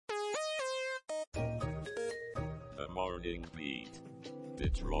Morning Beat,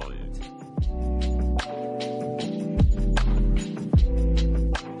 Detroit.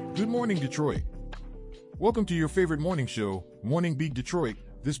 Good morning, Detroit. Welcome to your favorite morning show, Morning Beat Detroit,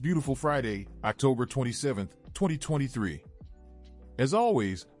 this beautiful Friday, October 27th, 2023. As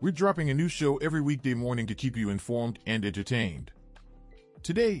always, we're dropping a new show every weekday morning to keep you informed and entertained.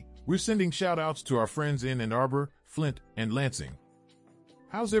 Today, we're sending shout-outs to our friends in Ann Arbor, Flint, and Lansing.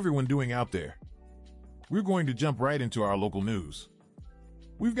 How's everyone doing out there? We're going to jump right into our local news.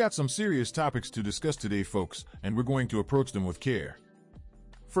 We've got some serious topics to discuss today, folks, and we're going to approach them with care.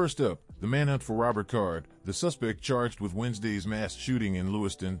 First up, the manhunt for Robert Card, the suspect charged with Wednesday's mass shooting in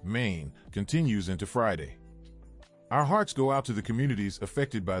Lewiston, Maine, continues into Friday. Our hearts go out to the communities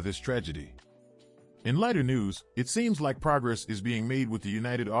affected by this tragedy. In lighter news, it seems like progress is being made with the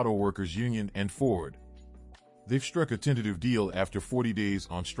United Auto Workers Union and Ford. They've struck a tentative deal after 40 days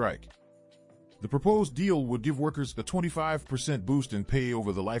on strike. The proposed deal would give workers a 25% boost in pay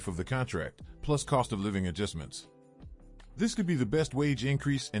over the life of the contract, plus cost of living adjustments. This could be the best wage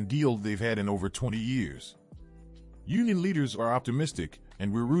increase and deal they've had in over 20 years. Union leaders are optimistic,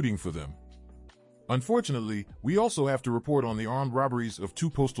 and we're rooting for them. Unfortunately, we also have to report on the armed robberies of 2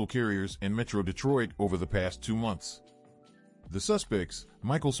 postal carriers in Metro Detroit over the past 2 months. The suspects,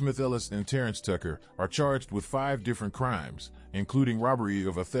 Michael Smith Ellis and Terrence Tucker, are charged with 5 different crimes, including robbery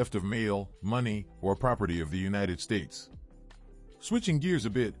of a theft of mail, money, or property of the United States. Switching gears a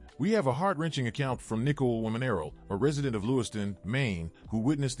bit, we have a heart-wrenching account from Nicole Womanero, a resident of Lewiston, Maine, who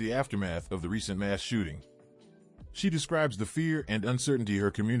witnessed the aftermath of the recent mass shooting. She describes the fear and uncertainty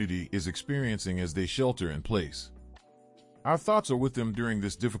her community is experiencing as they shelter in place. Our thoughts are with them during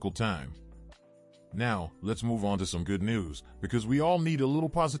this difficult time. Now, let's move on to some good news, because we all need a little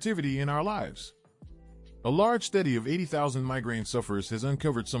positivity in our lives. A large study of 80,000 migraine sufferers has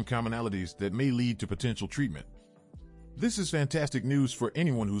uncovered some commonalities that may lead to potential treatment. This is fantastic news for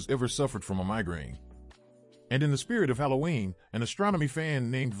anyone who's ever suffered from a migraine. And in the spirit of Halloween, an astronomy fan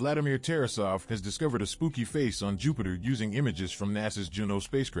named Vladimir Tarasov has discovered a spooky face on Jupiter using images from NASA's Juno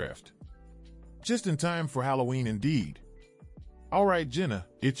spacecraft. Just in time for Halloween indeed. All right, Jenna,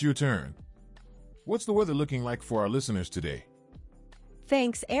 it's your turn. What's the weather looking like for our listeners today?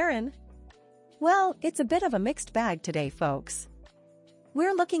 Thanks, Aaron. Well, it's a bit of a mixed bag today, folks.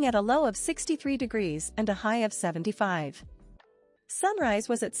 We're looking at a low of 63 degrees and a high of 75. Sunrise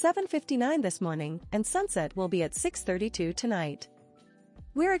was at 7:59 this morning, and sunset will be at 6:32 tonight.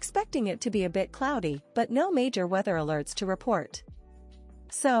 We're expecting it to be a bit cloudy, but no major weather alerts to report.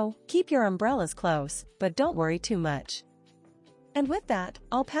 So, keep your umbrellas close, but don't worry too much. And with that,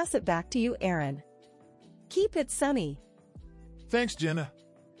 I'll pass it back to you, Aaron. Keep it sunny. Thanks, Jenna.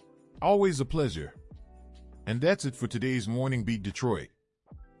 Always a pleasure. And that's it for today's Morning Beat Detroit.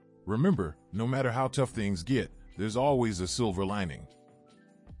 Remember, no matter how tough things get, there's always a silver lining.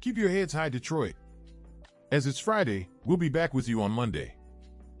 Keep your heads high, Detroit. As it's Friday, we'll be back with you on Monday.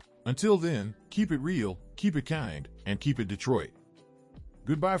 Until then, keep it real, keep it kind, and keep it Detroit.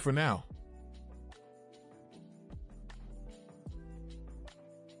 Goodbye for now.